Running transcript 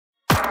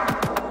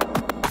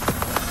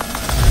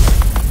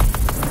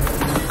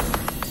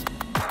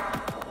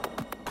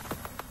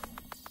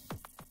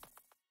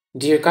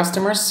Dear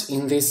customers,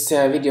 in this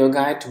video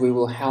guide we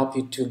will help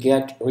you to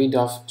get rid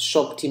of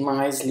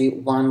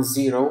Shoptimizely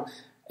 1.0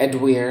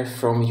 adware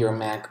from your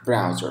Mac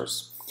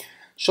browsers.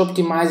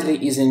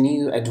 Shoptimizely is a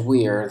new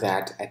adware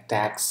that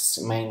attacks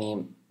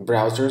many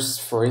browsers,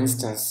 for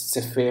instance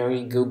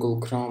Safari, Google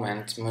Chrome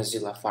and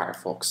Mozilla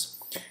Firefox.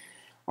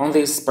 On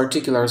this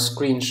particular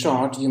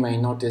screenshot you may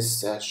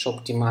notice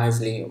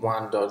Shoptimizely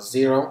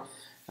 1.0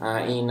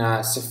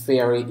 in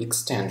Safari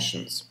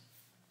extensions.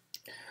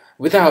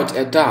 Without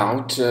a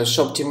doubt,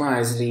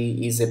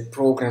 Shoptimizely is a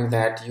program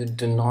that you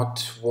do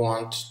not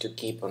want to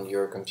keep on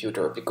your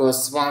computer,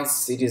 because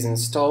once it is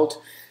installed,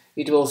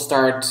 it will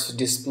start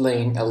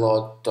displaying a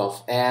lot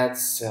of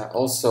ads,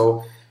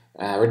 also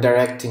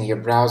redirecting your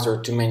browser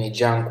to many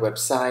junk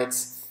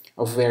websites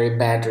of very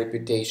bad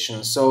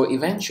reputation. So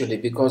eventually,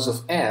 because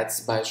of ads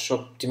by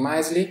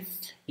Shoptimizely,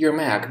 your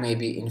Mac may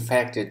be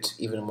infected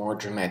even more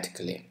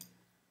dramatically.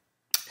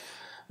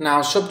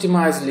 Now,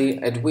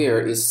 Shoptimizely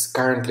adware is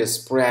currently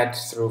spread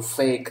through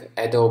fake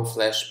Adobe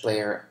Flash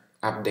Player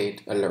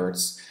update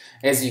alerts.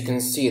 As you can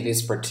see,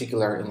 this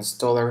particular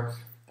installer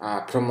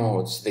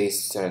promotes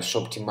this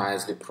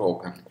Shoptimizely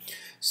program.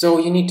 So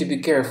you need to be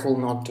careful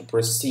not to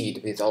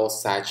proceed with all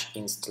such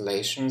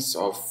installations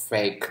of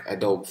fake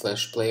Adobe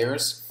Flash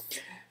Players.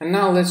 And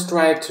now let's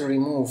try to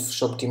remove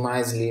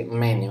Shoptimizely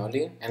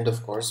manually and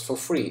of course for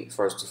free,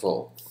 first of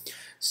all.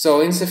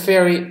 So in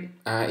Safari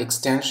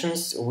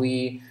extensions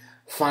we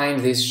find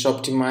this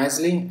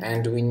Shoptimizely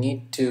and we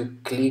need to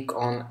click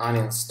on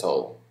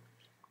uninstall.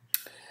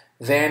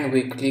 Then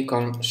we click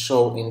on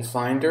show in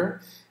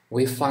Finder.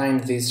 We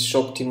find this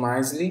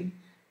Shoptimizely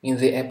in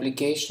the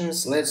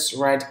applications. Let's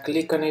right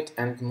click on it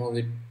and move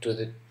it to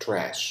the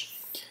trash.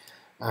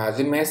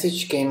 The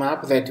message came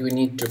up that we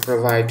need to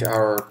provide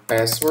our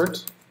password,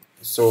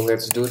 so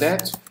let's do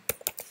that.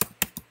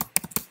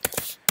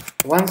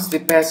 Once the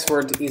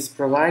password is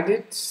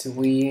provided,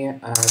 we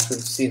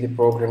should see the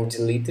program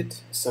deleted,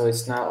 so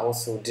it's now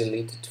also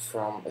deleted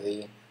from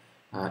the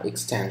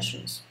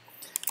extensions.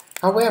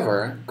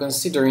 However,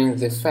 considering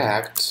the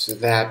fact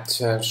that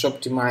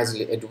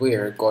Shoptimizely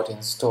adware got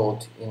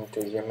installed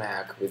into your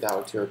Mac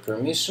without your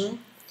permission,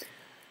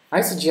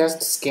 I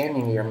suggest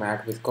scanning your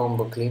Mac with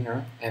Combo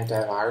Cleaner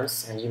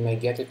antivirus, and you may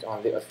get it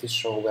on the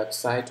official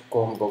website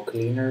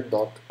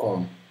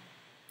combocleaner.com.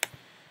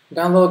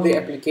 Download the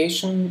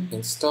application,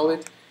 install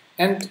it,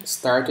 and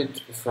start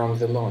it from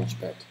the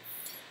launchpad.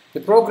 The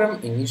program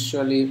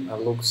initially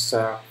looks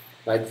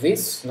like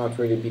this, not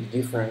really big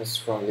difference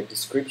from the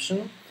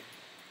description.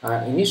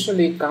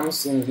 Initially it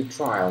comes in the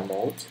trial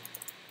mode,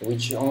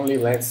 which only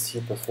lets you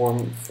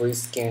perform free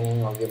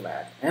scanning of your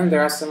Mac. And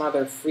there are some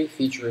other free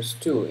features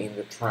too in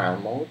the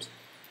trial mode.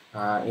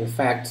 In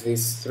fact,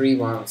 these three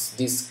ones,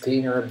 disk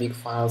cleaner, big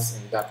files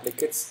and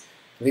duplicates,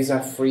 these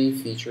are free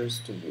features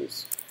to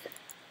use.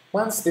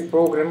 Once the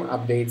program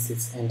updates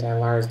its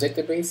antivirus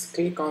database,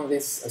 click on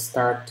this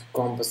Start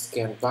Combo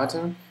Scan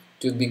button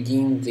to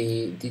begin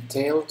the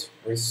detailed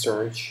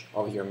research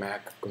of your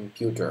Mac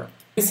computer.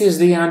 This is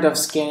the end of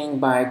scanning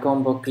by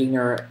Combo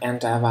Cleaner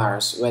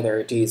antivirus, whether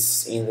it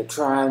is in the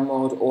trial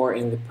mode or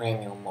in the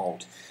premium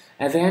mode.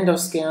 At the end of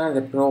scanning,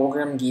 the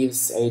program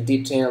gives a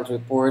detailed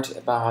report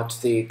about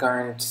the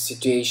current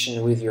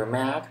situation with your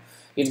Mac.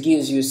 It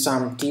gives you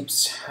some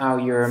tips how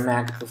your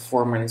Mac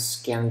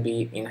performance can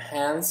be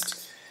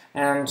enhanced.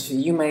 And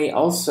you may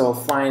also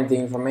find the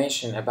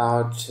information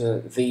about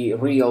the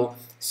real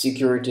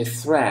security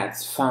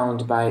threats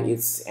found by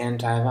its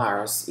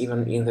antivirus,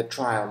 even in the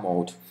trial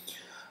mode.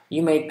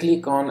 You may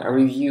click on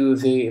Review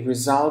the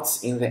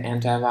results in the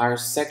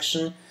antivirus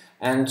section,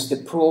 and the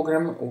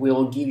program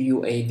will give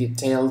you a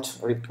detailed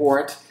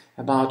report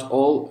about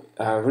all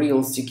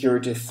real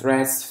security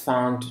threats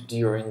found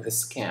during the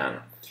scan.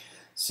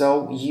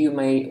 So you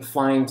may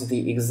find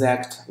the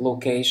exact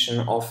location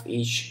of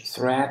each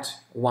threat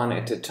one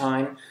at a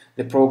time.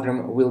 The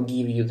program will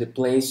give you the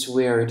place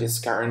where it is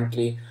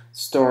currently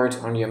stored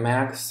on your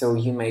Mac, so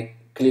you may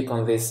click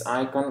on this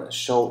icon,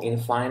 Show in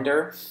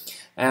Finder,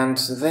 and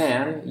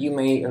then you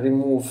may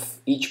remove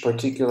each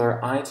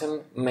particular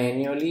item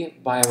manually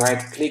by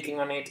right-clicking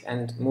on it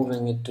and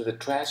moving it to the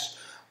trash,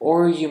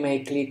 or you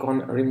may click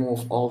on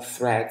Remove All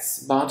Threats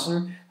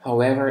button.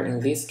 However,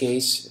 in this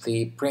case,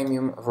 the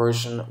premium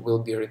version will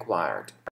be required.